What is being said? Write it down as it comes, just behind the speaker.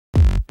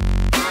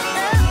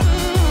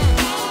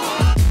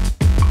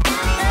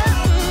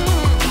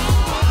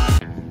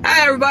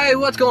everybody,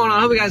 what's going on?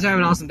 I hope you guys are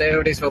having an awesome day.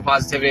 Everybody's full of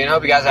positivity, and I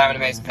hope you guys are having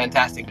an amazing,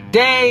 fantastic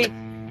day.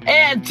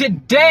 And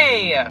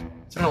today,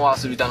 it's been a while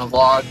since we've done a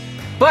vlog,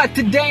 but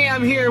today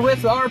I'm here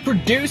with our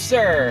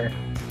producer.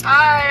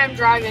 I am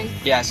driving.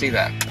 Yeah, I see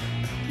that.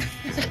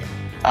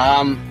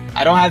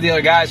 I don't have the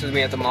other guys with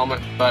me at the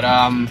moment, but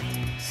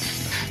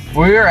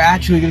we're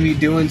actually going to be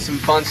doing some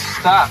fun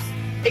stuff.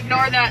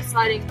 Ignore that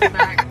sliding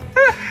back.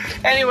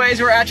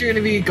 Anyways, we're actually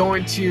going to be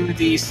going to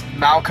the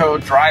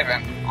Malco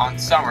Drive-In on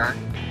Summer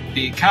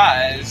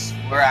because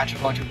we're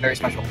actually going to a very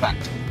special event.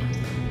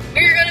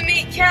 We're going to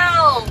meet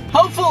Kel!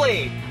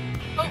 Hopefully!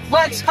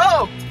 Let's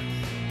hope!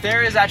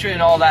 There is actually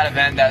an All That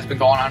event that has been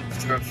going on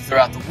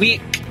throughout the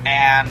week,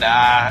 and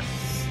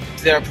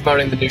they're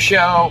promoting the new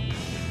show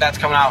that's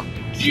coming out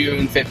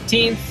June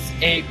 15th,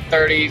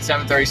 8:30,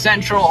 7:30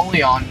 Central,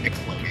 only on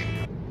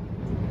Nickelodeon.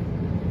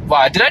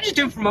 Wow, did I just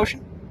do a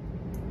promotion?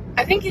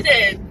 I think you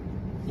did.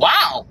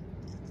 Wow!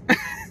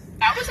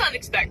 That was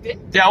unexpected.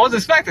 Yeah, I wasn't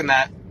expecting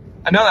that.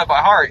 I know that by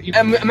heart.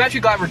 I'm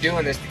actually glad we're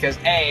doing this because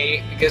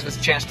A, it gives us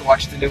a chance to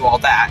watch the new All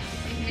That,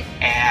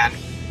 and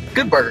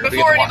Good Burger.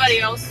 Before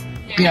anybody else.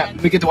 Yeah,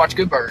 we get to watch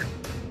Good Burger.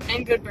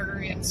 And Good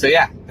Burger, yeah. So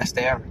yeah, best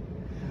day ever.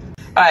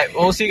 Alright,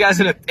 well, we'll see you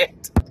guys in a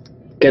bit.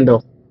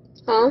 Kendall.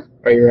 Huh?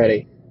 Are you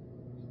ready?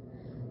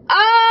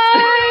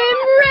 I'm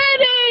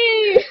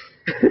ready!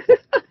 I'm ready!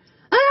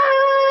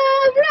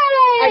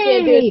 I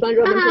can't do a SpongeBob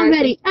impression. I'm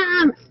ready.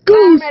 I'm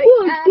Goose. I'm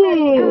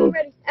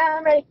ready.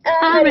 I'm ready.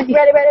 I'm ready.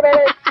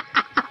 Ready.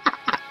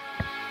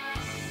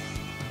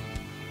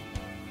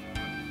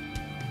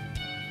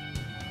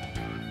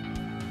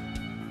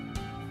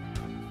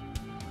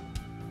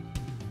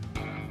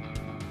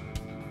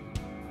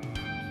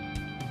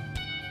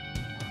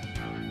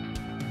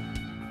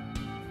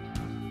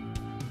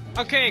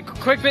 Okay,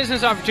 quick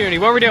business opportunity.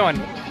 What are we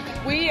doing?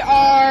 We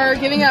are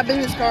giving out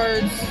business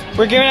cards.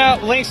 We're giving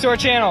out links to our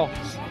channel.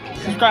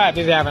 Subscribe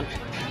if you haven't.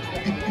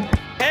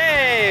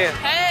 Hey!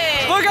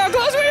 Hey! Look how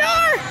close we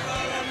are!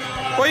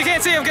 Well, you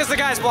can't see him because the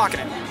guy's blocking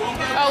it.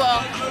 Oh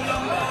well.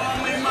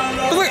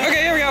 But look,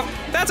 okay, here we go.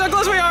 That's how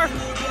close we are.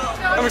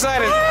 I'm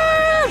excited.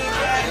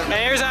 And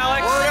here's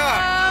Alex.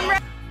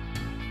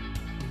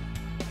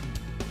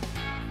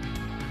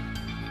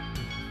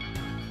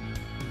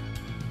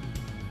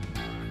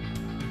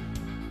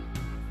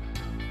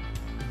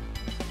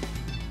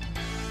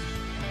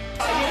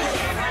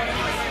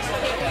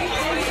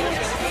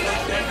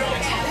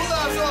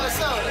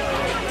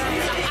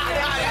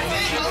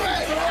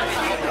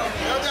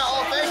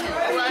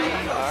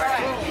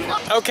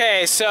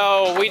 Okay,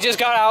 so we just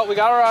got out. We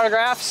got our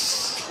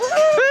autographs.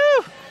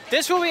 Woo!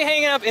 This will be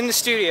hanging up in the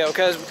studio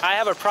because I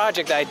have a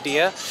project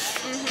idea.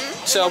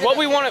 So what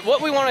we want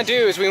to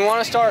do is we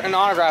want to start an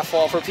autograph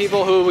wall for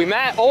people who we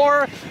met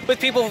or with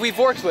people we've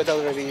worked with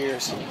over the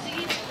years.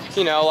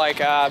 You know, like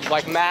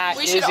Matt,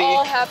 We should Izzy.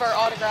 all have our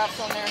autographs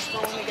on there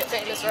for when we get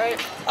famous,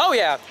 right? Oh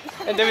yeah,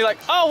 and then be like,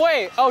 oh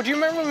wait, oh do you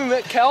remember when we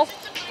met Kel?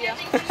 Yeah.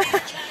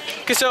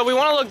 So we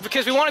want to look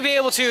because we want to be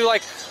able to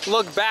like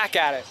look back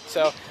at it.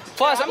 So.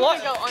 Plus, I'm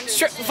gonna go under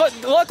but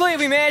luckily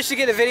we managed to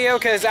get a video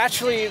because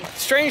actually,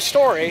 strange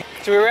story.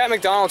 So we were at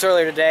McDonald's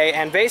earlier today,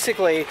 and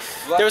basically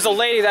there was a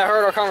lady that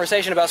heard our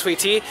conversation about sweet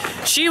tea.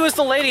 She was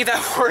the lady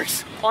that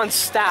works on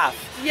staff.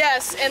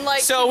 Yes, and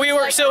like. So we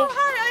were like, so. Oh,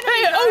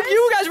 hi, I know Hey,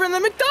 you guys were in the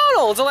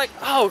McDonald's. I'm like,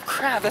 oh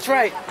crap, that's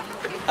right.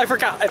 I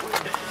forgot.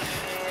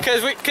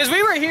 Because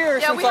we were here.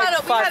 Yeah, since we like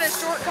had a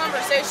short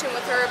conversation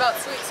with her about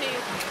sweet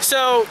tea.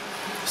 So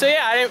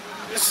yeah,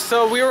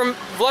 so we were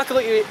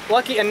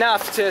lucky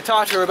enough to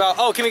talk to her about,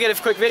 oh, can we get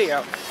a quick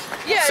video?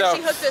 Yeah, so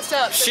she hooked us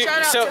up, so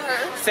shout out to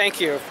her. Thank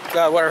you,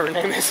 whatever her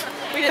name is.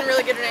 We didn't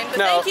really get her name, but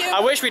no, thank you. I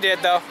wish we did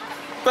though.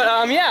 But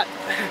yeah,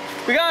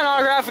 we got an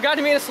autograph, we got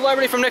to meet a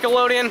celebrity from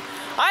Nickelodeon.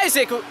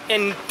 Isaac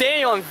and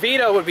Daniel and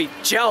Vito would be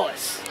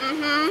jealous.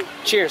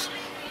 Cheers.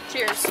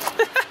 Cheers.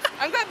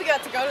 I'm glad we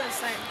got to go to this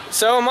thing.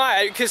 So am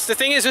I, because the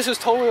thing is, this was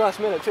totally last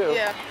minute too.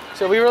 Yeah.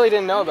 So we really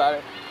didn't know about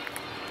it.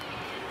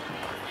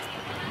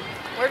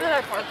 Where did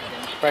I park?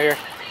 Right here.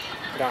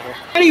 Down here.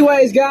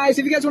 Anyways, guys,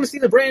 if you guys want to see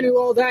the brand new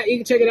All That, you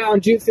can check it out on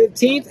June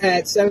 15th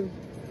at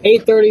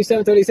 8:30,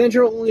 7:30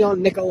 Central, only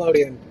on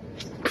Nickelodeon.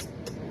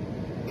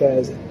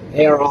 Because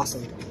they are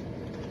awesome.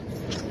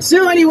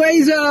 So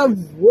anyways,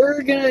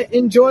 we're going to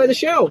enjoy the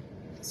show.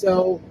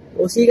 So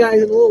we'll see you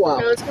guys in a little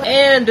while.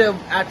 And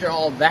after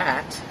all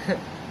that,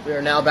 we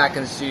are now back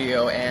in the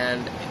studio,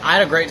 and I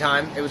had a great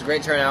time. It was a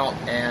great turnout,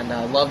 and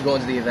I loved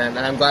going to the event,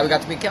 and I'm glad we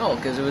got to meet Kel,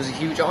 because it was a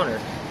huge honor.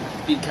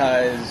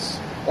 Because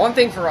one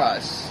thing for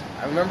us,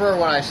 I remember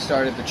when I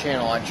started the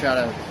channel, I tried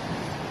to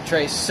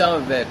trace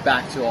some of it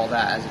back to All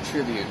That as a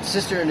tribute.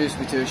 Sister introduced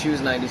me to it. She was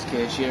a 90s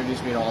kid. She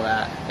introduced me to All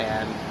That,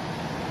 and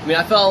I mean,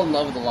 I fell in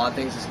love with a lot of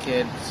things as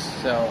kids,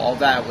 so All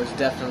That was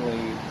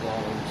definitely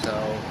blown,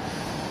 so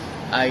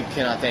I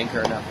cannot thank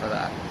her enough for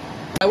that.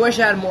 I wish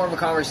I had more of a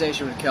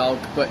conversation with Kel,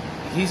 but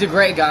he's a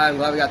great guy. I'm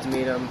glad we got to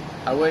meet him.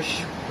 I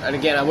wish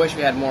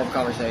we had more of a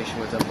conversation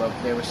with him, but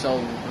we were so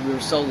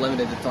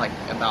limited to like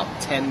about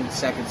 10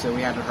 seconds, so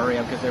we had to hurry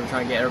up because they were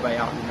trying to get everybody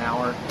out in an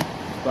hour.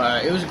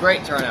 But it was a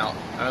great turnout.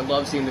 And I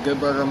love seeing the Good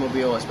Burger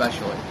Mobile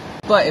especially.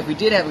 But if we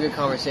did have a good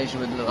conversation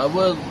with him, I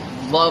would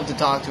love to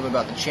talk to him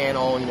about the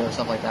channel, you know,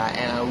 stuff like that.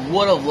 And I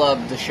would have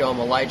loved to show him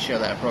a light show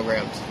that I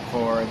programmed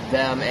for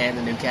them and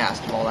the new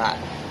cast and all that.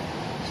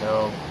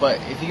 So, but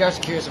if you guys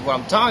are curious of what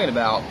I'm talking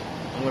about,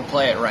 I'm going to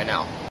play it right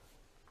now.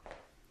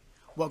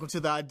 Welcome to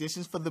the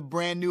auditions for the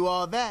brand new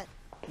All That.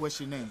 What's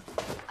your name?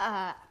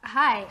 Hi.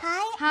 Hi.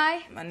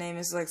 Hi. My name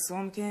is Lex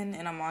Lumpkin,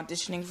 and I'm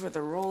auditioning for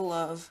the role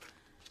of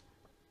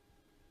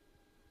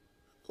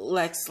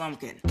Lex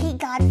Lumpkin. Kate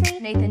Godfrey.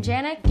 Nathan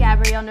Janik,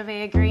 Gabrielle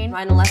Nevaeh Green,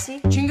 Ryan Alessi,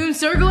 Chingun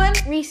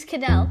Serguin, Reese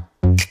Cadell.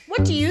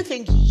 What do you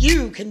think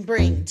you can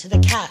bring to the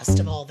cast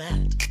of All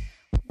That?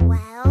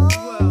 Well.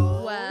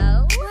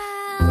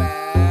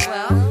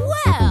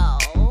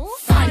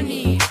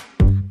 funny.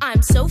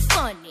 I'm so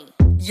funny.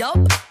 Yup.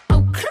 Oh,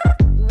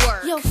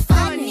 work. You're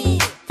funny.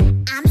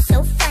 I'm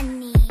so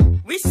funny.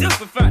 We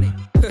super funny.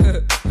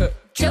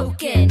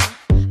 Joking.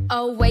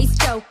 Always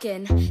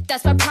joking.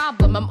 That's my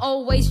problem. I'm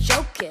always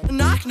joking.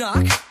 Knock,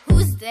 knock.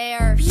 Who's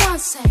there?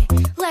 Beyonce.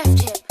 Left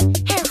hip.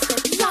 Hair flip.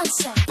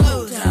 Beyonce.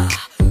 Older.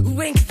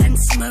 Wink then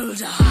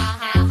smolder.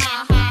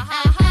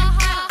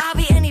 I'll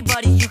be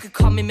anybody. You could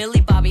call me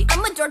Millie Bobby.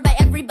 I'm adored by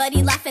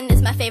everybody. Laughing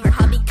is my favorite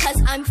hobby.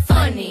 Cause I'm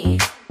funny.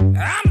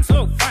 I'm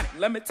so funny.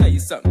 Let me tell you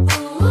something.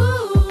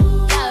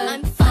 Ooh.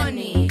 I'm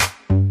funny.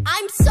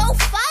 I'm so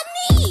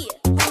funny.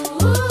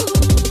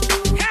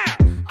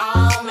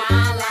 All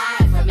my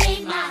life I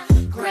made my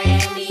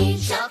granny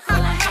chuckle.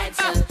 I had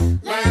to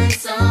learn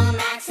some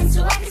accents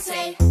so I could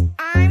say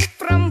I'm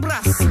from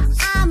Brussels.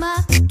 I'm a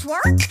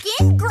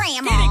twerking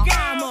grandma.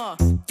 I'm a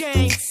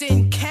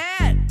dancing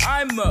cat.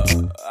 I'm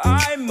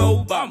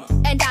Obama.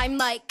 And I'm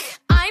like,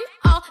 I'm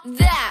all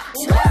that.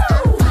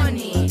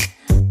 Funny.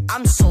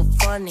 I'm so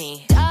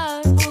funny.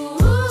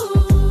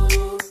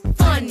 Ooh.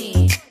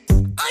 Funny.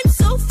 I'm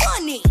so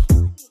funny.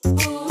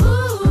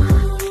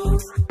 Ooh.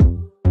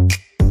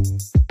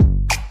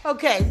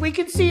 Okay, we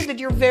can see that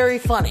you're very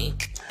funny.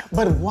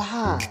 But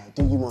why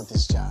do you want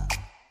this job?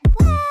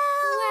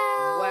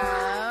 Well,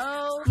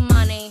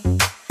 money.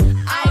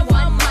 I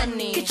want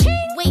money.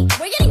 Ka-ching. Wait,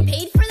 we're getting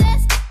paid for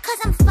this? Cause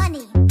I'm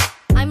funny.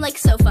 I'm like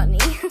so funny.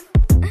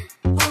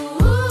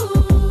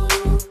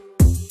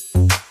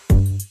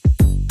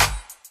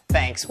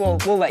 Thanks. We'll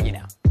let you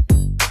know.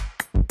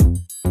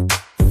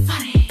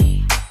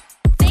 Funny.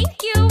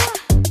 Thank you.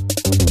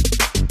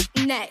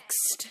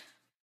 Next.